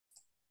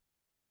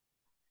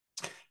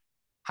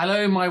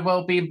Hello, my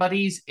wellbeing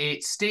buddies.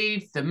 It's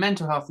Steve, the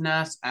mental health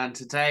nurse, and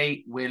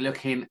today we're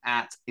looking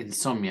at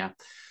insomnia.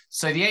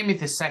 So the aim of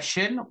this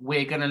session,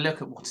 we're going to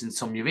look at what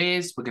insomnia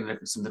is. We're going to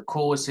look at some of the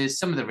causes,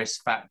 some of the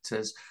risk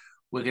factors.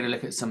 We're going to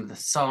look at some of the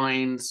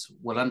signs.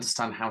 We'll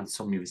understand how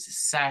insomnia is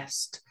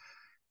assessed,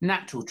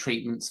 natural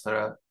treatments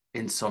for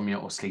insomnia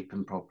or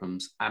sleeping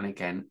problems, and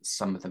again,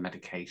 some of the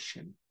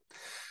medication.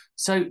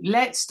 So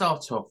let's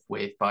start off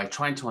with by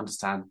trying to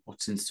understand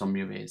what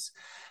insomnia is.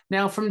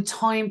 Now, from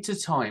time to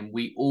time,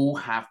 we all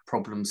have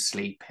problems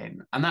sleeping,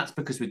 and that's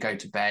because we go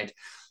to bed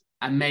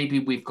and maybe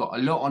we've got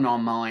a lot on our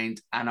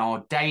mind and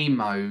our day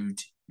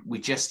mode,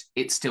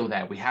 it's still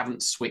there. We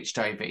haven't switched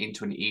over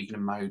into an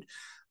evening mode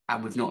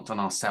and we've not done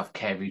our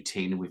self-care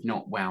routine and we've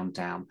not wound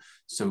down.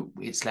 So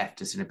it's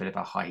left us in a bit of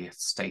a higher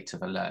state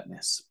of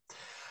alertness.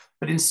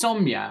 But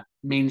insomnia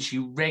means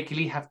you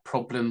regularly have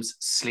problems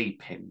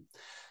sleeping.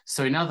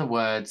 So in other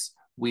words,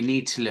 we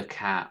need to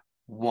look at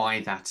why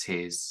that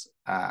is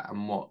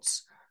and what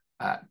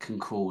can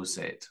cause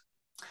it.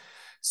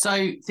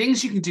 So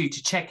things you can do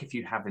to check if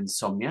you have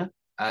insomnia.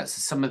 So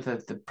some of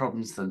the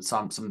problems and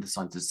some of the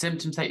signs and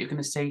symptoms that you're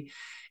going to see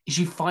is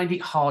you find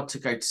it hard to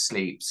go to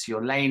sleep. So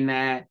you're laying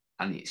there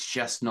and it's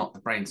just not, the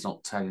brain's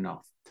not turning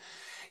off.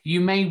 You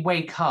may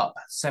wake up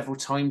several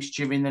times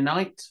during the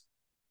night.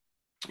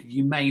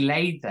 You may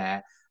lay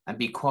there and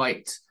be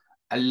quite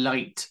a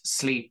light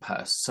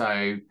sleeper.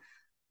 So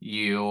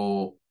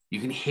you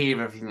can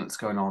hear everything that's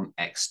going on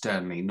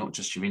externally, not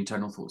just your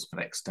internal thoughts,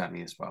 but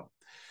externally as well.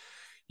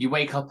 You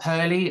wake up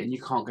early and you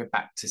can't go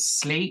back to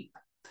sleep.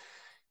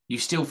 You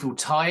still feel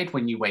tired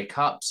when you wake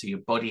up, so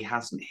your body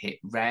hasn't hit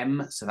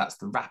REM. So that's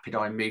the rapid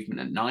eye movement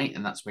at night,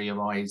 and that's where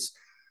your eyes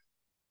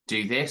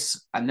do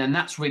this. And then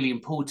that's really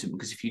important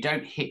because if you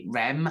don't hit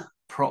REM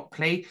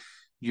properly,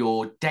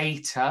 your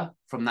data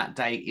from that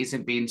day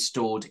isn't being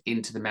stored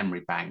into the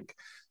memory bank.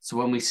 So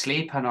when we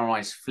sleep and our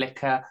eyes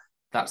flicker,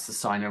 that's the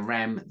sign of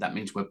REM. That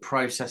means we're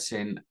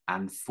processing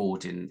and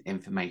forwarding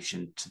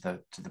information to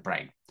the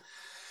brain.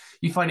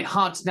 You find it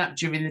hard to nap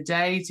during the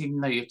days,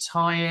 even though you're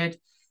tired.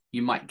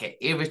 You might get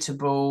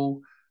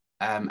irritable.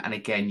 And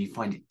again, you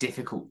find it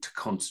difficult to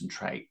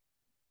concentrate.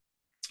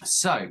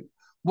 So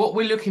what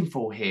we're looking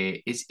for here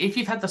is if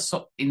you've had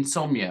the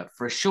insomnia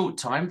for a short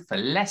time, for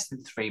less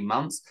than 3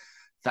 months,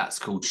 that's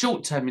called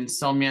short-term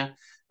insomnia.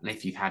 And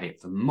if you've had it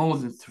for more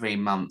than 3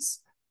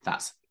 months,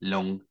 that's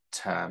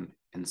long-term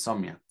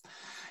insomnia.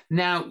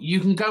 Now,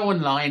 you can go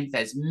online.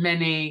 There's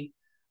many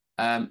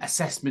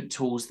assessment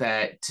tools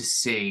there to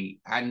see.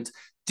 And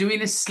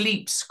doing a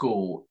sleep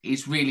score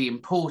is really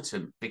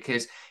important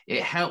because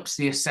it helps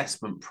the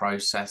assessment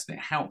process and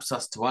it helps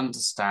us to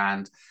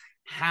understand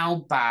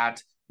how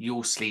bad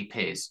your sleep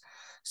is.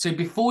 So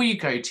before you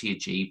go to your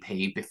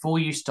GP, before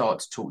you start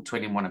to talk to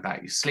anyone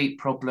about your sleep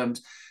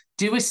problems,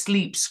 do a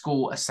sleep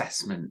score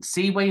assessment,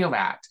 see where you're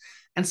at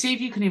and see if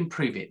you can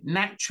improve it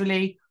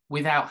naturally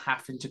without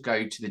having to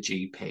go to the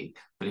GP.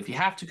 But if you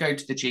have to go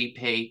to the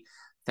GP,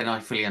 then I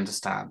fully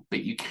understand.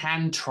 But you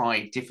can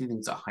try different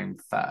things at home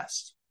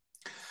first.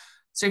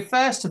 So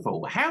first of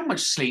all, how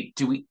much sleep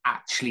do we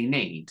actually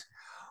need?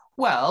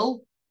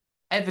 Well,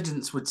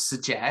 evidence would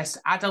suggest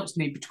adults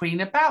need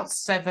between about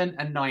 7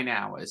 and 9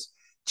 hours.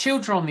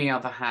 Children, on the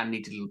other hand,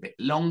 need a little bit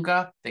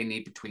longer. They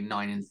need between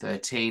 9 and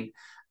 13,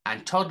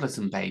 and toddlers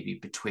and baby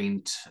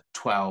between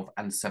 12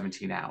 and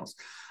 17 hours.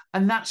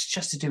 And that's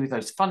just to do with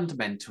those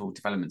fundamental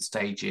development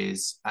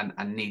stages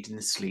and needing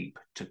the sleep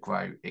to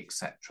grow,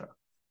 etc.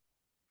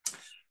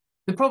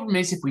 The problem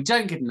is if we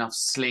don't get enough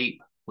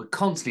sleep, we're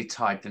constantly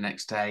tired the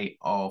next day.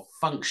 Our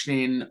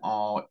functioning,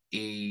 our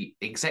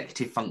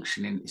executive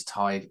functioning is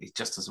tired. It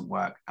just doesn't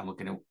work, and we're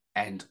going to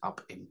end up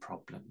in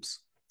problems.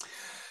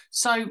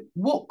 So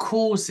what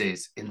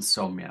causes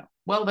insomnia?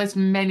 Well, there's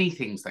many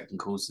things that can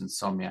cause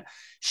insomnia.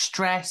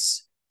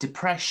 Stress,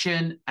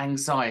 depression,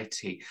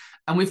 anxiety.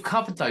 And we've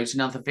covered those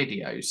in other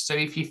videos. So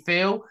if you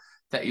feel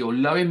that you're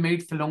low in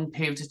mood for long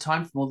periods of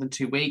time, for more than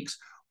 2 weeks,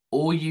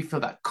 or you feel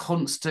that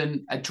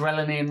constant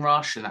adrenaline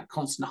rush and that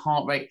constant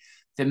heart rate,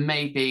 then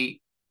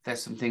maybe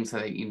there's some things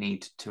that you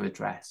need to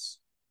address.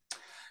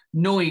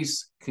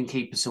 Noise can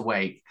keep us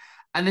awake.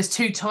 And there's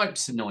 2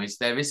 types of noise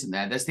there, isn't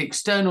there? There's the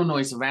external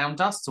noise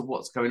around us, so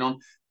what's going on,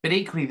 but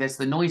equally there's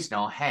the noise in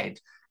our head.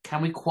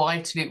 Can we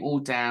quieten it all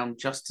down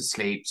just to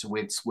sleep? So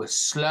we're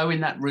slowing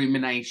that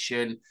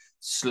rumination,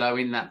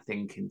 slowing that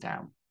thinking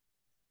down.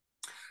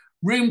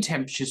 Room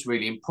temperature is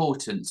really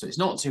important. So it's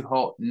not too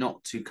hot,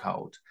 not too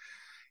cold.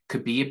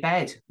 Could be your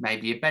bed.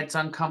 Maybe your bed's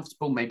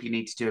uncomfortable. Maybe you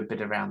need to do a bit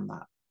around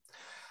that.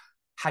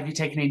 Have you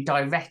taken any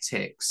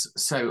diuretics?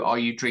 So are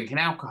you drinking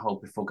alcohol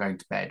before going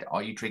to bed?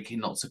 Are you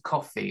drinking lots of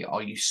coffee?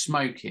 Are you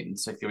smoking?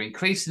 So if you're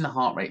increasing the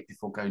heart rate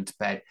before going to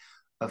bed,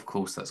 of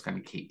course, that's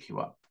going to keep you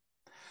up.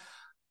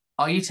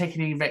 Are you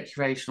taking any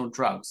recreational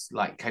drugs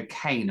like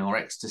cocaine or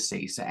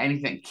ecstasy? So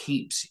anything that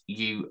keeps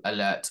you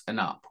alert and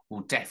up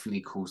will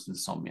definitely cause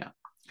insomnia.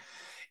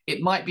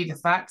 It might be the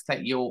fact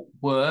that your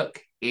work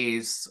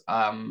is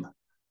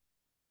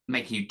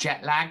making you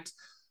jet lagged.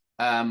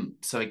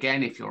 So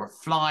again, if you're a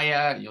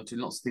flyer, you're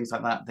doing lots of things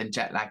like that, then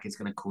jet lag is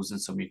going to cause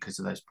insomnia because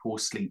of those poor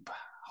sleep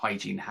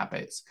hygiene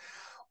habits.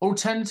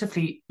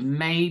 Alternatively,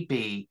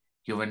 maybe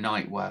you're a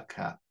night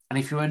worker. And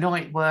if you're a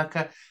night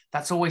worker,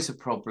 that's always a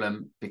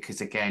problem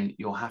because, again,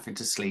 you're having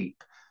to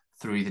sleep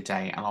through the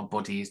day and our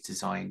body is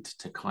designed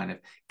to kind of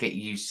get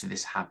used to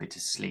this habit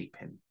of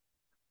sleeping.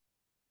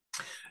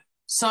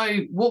 So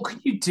what can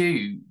you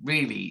do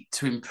really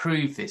to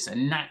improve this, a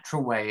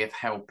natural way of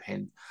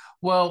helping?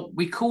 Well,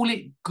 we call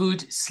it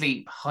good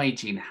sleep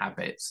hygiene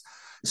habits.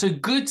 So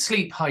good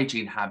sleep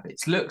hygiene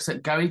habits looks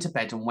at going to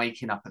bed and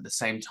waking up at the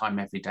same time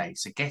every day.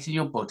 So getting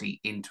your body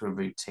into a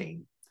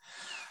routine.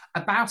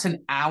 About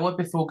an hour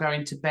before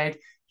going to bed,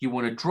 you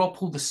want to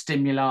drop all the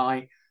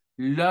stimuli,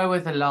 lower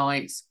the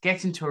lights,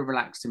 get into a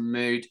relaxing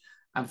mood.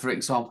 And for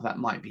example, that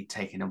might be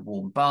taking a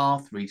warm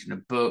bath, reading a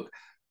book,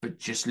 but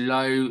just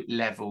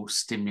low-level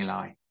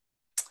stimuli.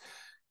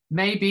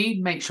 Maybe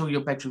make sure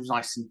your bedroom's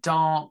nice and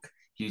dark,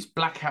 use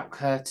blackout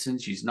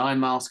curtains, use an eye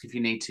mask if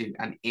you need to,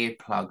 and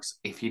earplugs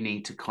if you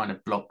need to kind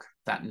of block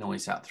that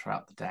noise out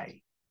throughout the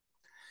day.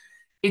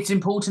 It's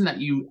important that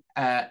you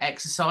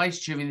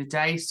exercise during the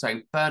day, so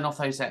burn off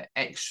those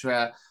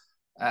extra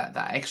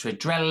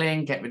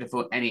adrenaline, get rid of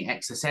any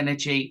excess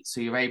energy,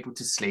 so you're able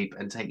to sleep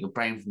and take your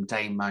brain from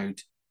day mode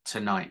to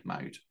night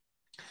mode.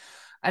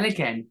 And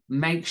again,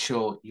 make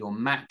sure your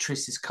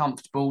mattress is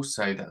comfortable.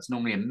 So that's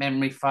normally a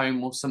memory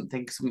foam or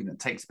something that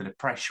takes a bit of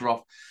pressure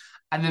off.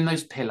 And then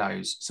those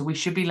pillows. So we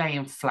should be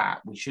laying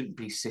flat. We shouldn't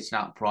be sitting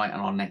upright on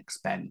our necks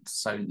bent.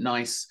 So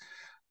nice,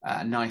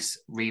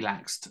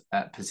 relaxed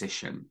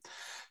position.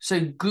 So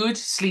good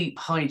sleep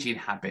hygiene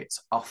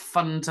habits are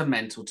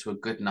fundamental to a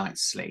good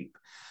night's sleep.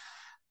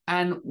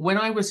 And when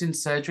I was in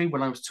surgery,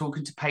 when I was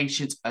talking to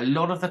patients, a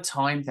lot of the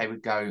time they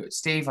would go,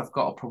 Steve, I've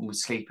got a problem with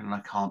sleeping and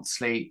I can't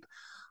sleep.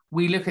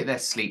 We look at their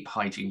sleep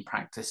hygiene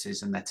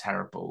practices and they're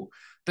terrible,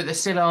 but they're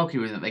still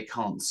arguing that they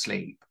can't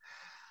sleep.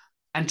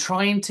 And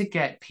trying to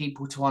get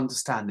people to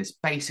understand this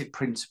basic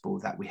principle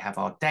that we have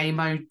our day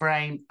mode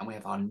brain and we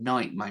have our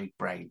night mode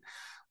brain.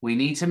 We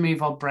need to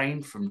move our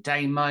brain from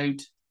day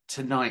mode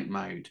to night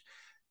mode,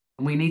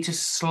 and we need to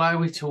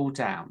slow it all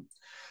down.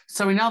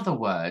 So in other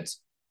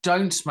words,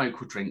 don't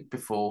smoke or drink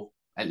before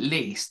at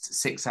least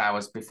 6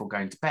 hours before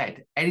going to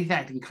bed. Anything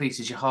that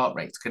increases your heart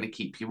rate is going to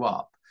keep you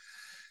up.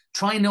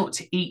 Try not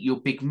to eat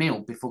your big meal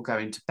before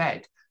going to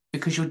bed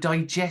because your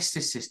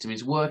digestive system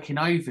is working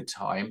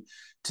overtime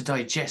to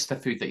digest the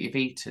food that you've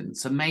eaten.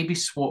 So maybe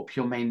swap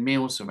your main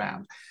meals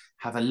around.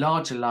 Have a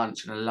larger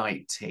lunch and a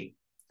light tea.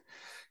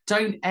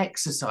 Don't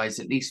exercise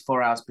at least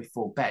 4 hours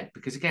before bed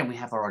because, again, we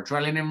have our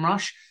adrenaline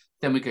rush,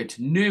 then we go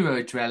to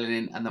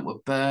neuroadrenaline and then we're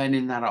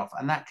burning that off,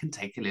 and that can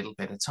take a little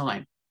bit of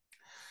time.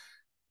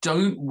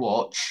 Don't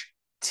watch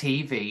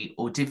TV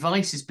or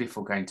devices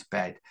before going to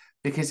bed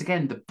because,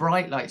 again, the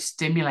bright light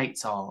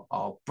stimulates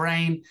our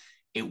brain,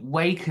 it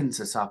wakens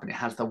us up and it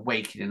has the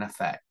wakening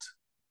effect.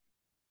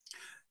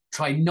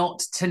 Try not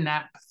to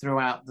nap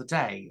throughout the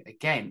day.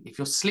 Again, if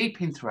you're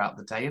sleeping throughout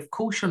the day, of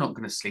course you're not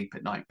going to sleep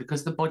at night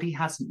because the body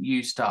hasn't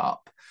used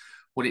up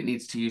what it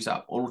needs to use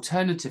up. Or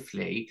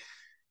alternatively,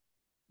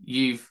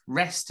 you've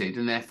rested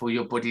and therefore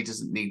your body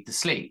doesn't need the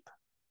sleep.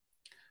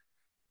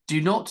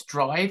 Do not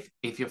drive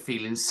if you're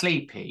feeling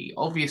sleepy.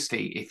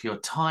 Obviously, if you're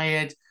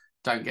tired,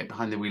 don't get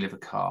behind the wheel of a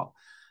car.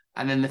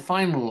 And then the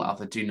final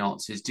other do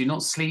nots is do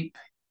not sleep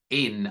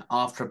in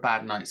after a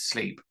bad night's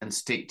sleep and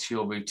stick to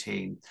your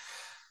routine.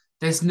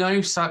 There's no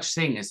such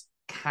thing as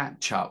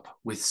catch up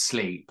with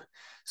sleep.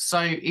 So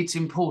it's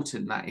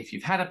important that if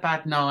you've had a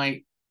bad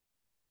night,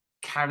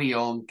 carry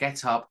on,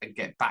 get up and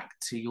get back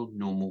to your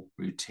normal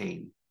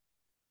routine.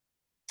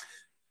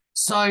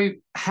 So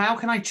how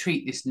can I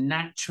treat this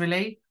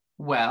naturally?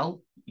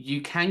 Well,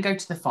 you can go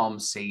to the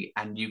pharmacy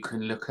and you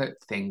can look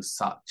at things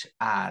such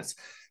as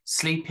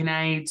sleeping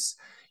aids.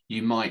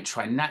 You might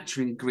try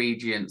natural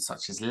ingredients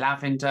such as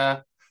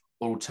lavender,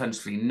 or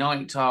alternatively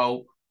night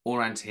owl or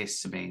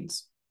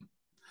antihistamines.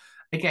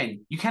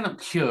 Again, you cannot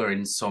cure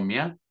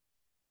insomnia,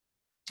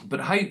 but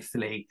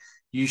hopefully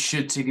you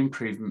should see an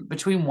improvement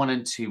between 1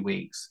 and 2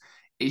 weeks.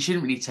 It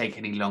shouldn't really take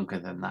any longer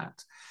than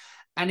that.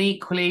 And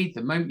equally,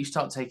 the moment you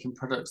start taking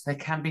products, there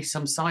can be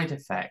some side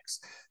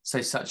effects,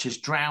 so such as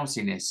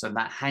drowsiness and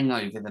that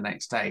hangover the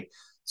next day.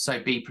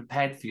 So be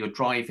prepared for your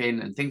drive-in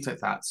and things like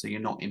that so you're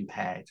not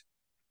impaired.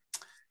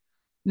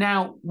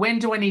 Now, when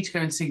do I need to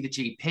go and see the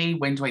GP?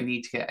 When do I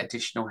need to get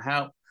additional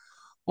help?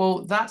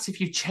 Well, that's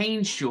if you've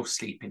changed your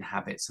sleeping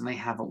habits and they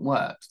haven't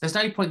worked. There's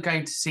no point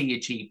going to see your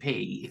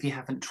GP if you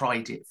haven't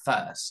tried it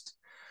first.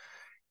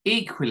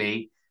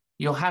 Equally,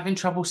 you're having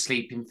trouble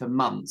sleeping for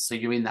months, so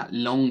you're in that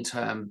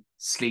long-term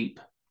sleep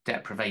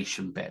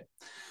deprivation bit.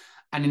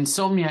 And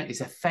insomnia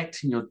is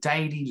affecting your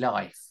daily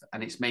life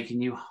and it's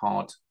making you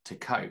hard to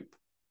cope.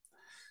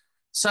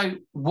 So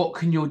what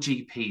can your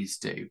GPs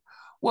do?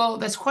 Well,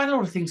 there's quite a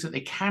lot of things that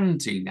they can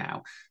do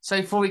now.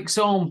 So, for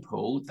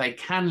example, they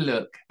can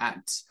look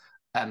at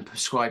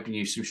prescribing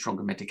you some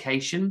stronger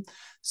medication.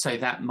 So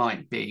that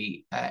might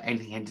be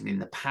anything ending in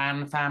the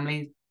PAN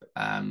family,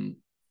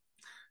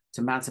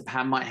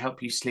 Temazepam might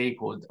help you sleep,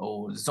 or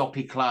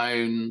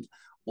Zopiclone,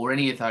 or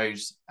any of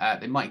those.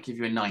 They might give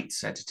you a night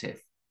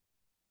sedative.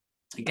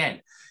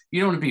 Again, you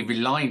don't want to be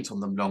reliant on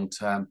them long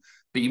term,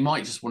 but you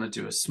might just want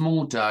to do a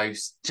small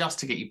dose just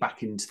to get you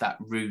back into that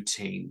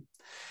routine.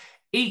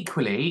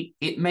 Equally,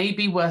 it may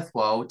be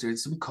worthwhile doing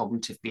some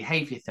cognitive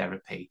behavior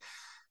therapy.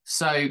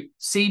 So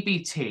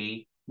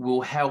CBT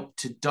will help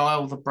to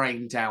dial the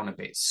brain down a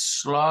bit,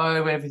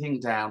 slow everything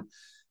down,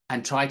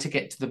 and try to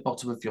get to the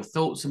bottom of your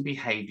thoughts and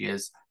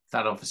behaviors.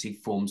 That obviously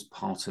forms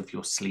part of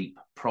your sleep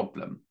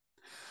problem.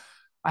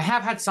 I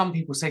have had some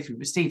people say to me,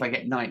 but Steve, I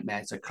get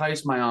nightmares. I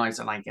close my eyes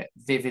and I get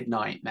vivid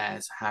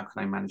nightmares. How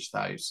can I manage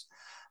those?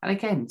 And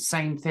again,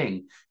 same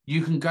thing.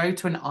 You can go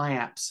to an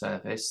IAP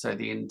service, so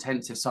the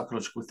Intensive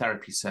Psychological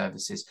Therapy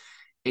Services,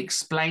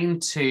 explain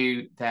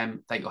to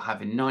them that you're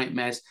having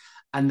nightmares,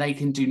 and they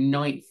can do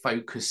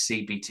night-focused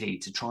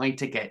CBT to try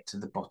to get to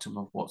the bottom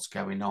of what's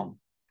going on.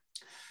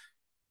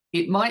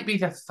 It might be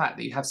the fact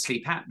that you have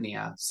sleep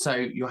apnea, so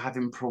you're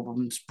having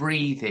problems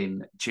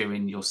breathing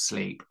during your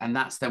sleep, and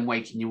that's then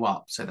waking you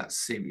up. So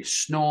that's serious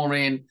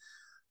snoring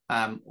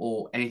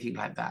or anything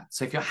like that.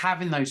 So if you're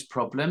having those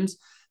problems,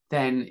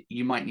 then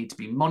you might need to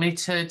be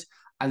monitored,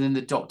 and then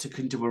the doctor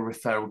can do a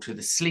referral to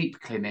the sleep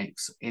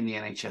clinics in the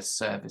NHS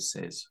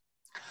services.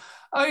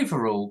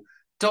 Overall,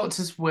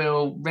 doctors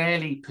will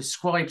rarely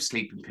prescribe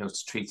sleeping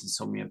pills to treat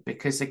insomnia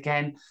because,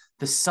 again,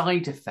 the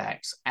side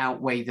effects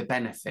outweigh the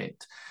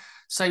benefit.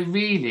 So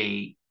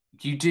really,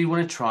 you do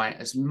want to try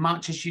as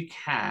much as you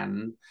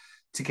can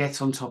to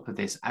get on top of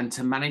this and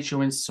to manage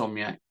your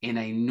insomnia in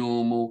a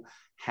normal,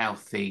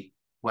 healthy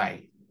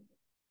way.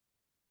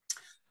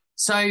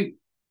 So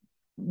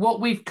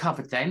what we've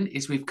covered then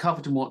is we've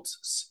covered what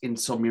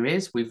insomnia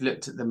is. We've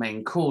looked at the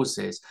main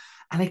causes.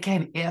 And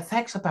again, it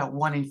affects about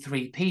 1 in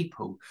 3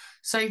 people.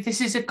 So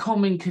this is a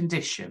common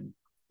condition.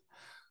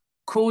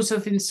 Cause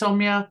of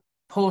insomnia: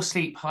 poor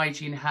sleep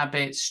hygiene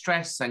habits,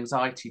 stress,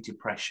 anxiety,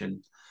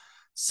 depression.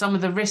 Some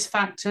of the risk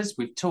factors,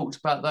 we've talked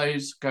about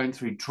those, going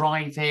through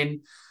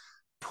driving,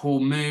 poor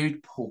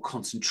mood, poor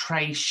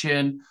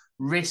concentration,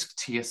 risk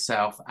to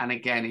yourself. And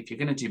again, if you're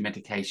going to do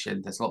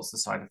medication, there's lots of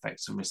side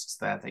effects and risks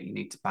there that you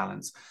need to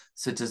balance.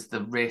 So does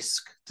the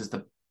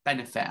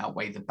benefit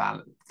outweigh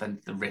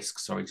the risk?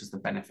 Sorry, does the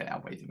benefit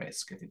outweigh the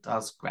risk? If it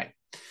does, great.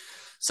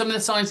 Some of the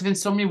signs of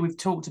insomnia we've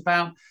talked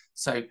about.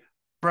 So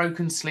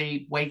broken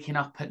sleep, waking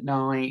up at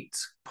night,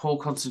 poor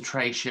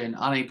concentration,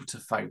 unable to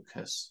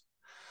focus.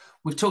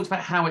 We've talked about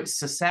how it's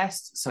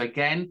assessed. So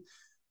again,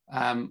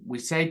 we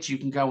said you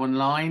can go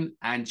online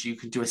and you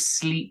can do a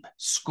sleep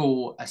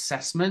score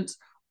assessment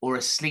or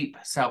a sleep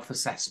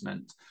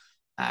self-assessment.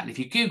 And if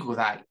you Google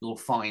that, you'll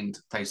find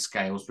those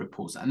scales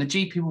reports. And the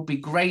GP will be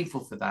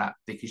grateful for that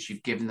because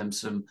you've given them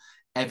some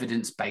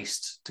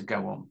evidence-based to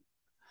go on.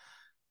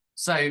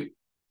 So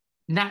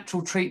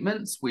natural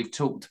treatments, we've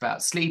talked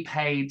about sleep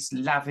aids,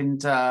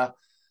 lavender,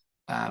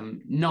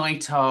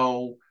 night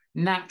owl,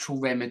 natural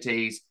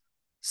remedies,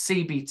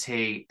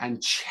 CBT,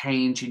 and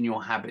changing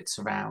your habits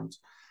around.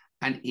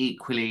 And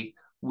equally,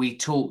 we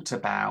talked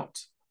about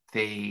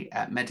the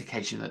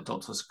medication that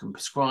doctors can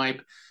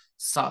prescribe,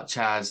 such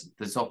as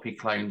the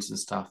Zopiclones and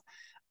stuff.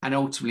 And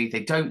ultimately,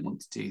 they don't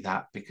want to do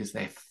that because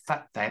they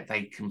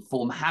can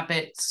form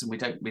habits, and we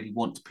don't really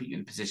want to put you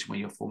in a position where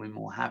you're forming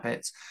more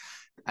habits.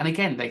 And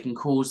again, they can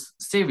cause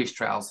serious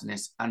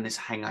drowsiness and this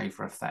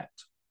hangover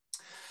effect.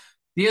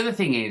 The other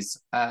thing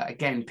is,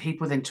 again,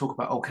 people then talk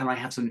about, oh, can I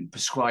have something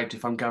prescribed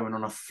if I'm going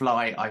on a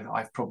flight?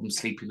 I've problems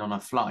sleeping on a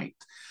flight.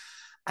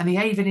 And the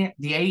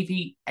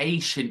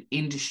aviation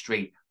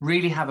industry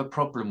really have a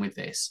problem with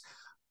this.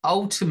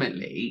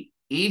 Ultimately,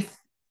 if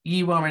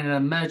you are in an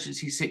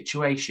emergency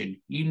situation,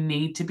 you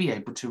need to be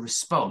able to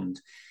respond.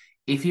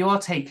 If you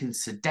are taking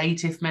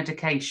sedative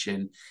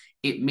medication,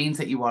 it means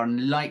that you are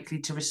unlikely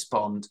to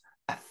respond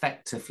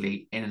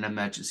effectively in an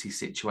emergency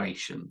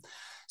situation.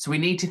 So we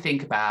need to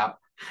think about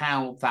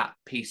how that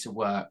piece of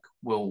work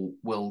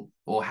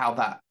or how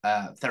that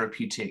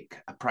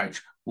therapeutic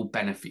approach will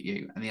benefit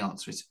you. And the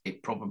answer is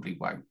it probably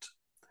won't.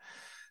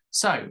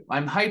 So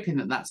I'm hoping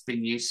that that's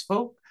been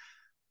useful.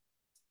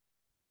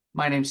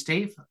 My name's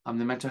Steve. I'm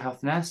the mental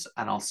health nurse,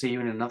 and I'll see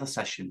you in another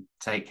session.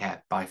 Take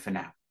care. Bye for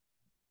now.